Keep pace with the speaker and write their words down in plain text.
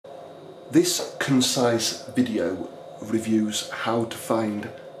This concise video reviews how to find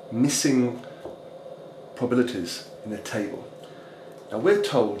missing probabilities in a table. Now we're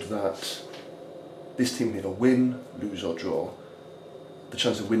told that this team can either win, lose or draw. The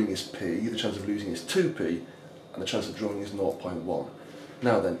chance of winning is P, the chance of losing is 2P, and the chance of drawing is 0.1.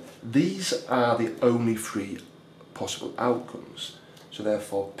 Now then, these are the only three possible outcomes. So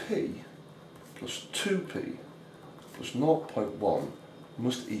therefore P plus 2P plus 0.1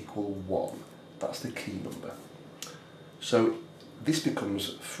 must equal 1. That's the key number. So this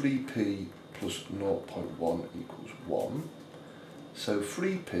becomes 3P plus 0.1 equals 1. So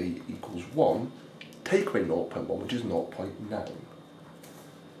 3P equals 1, take away 0.1, which is 0.9.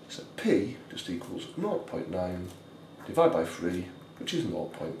 So P just equals 0.9 divided by 3, which is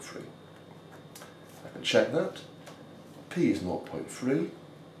 0.3. I can check that. P is 0.3.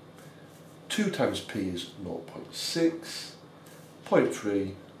 2 times P is 0.6.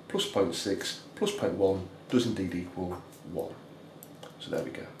 0.3 plus 0.6 plus 0.1 does indeed equal 1. So there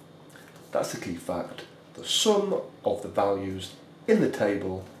we go. That's the key fact. The sum of the values in the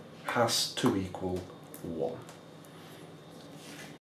table has to equal 1.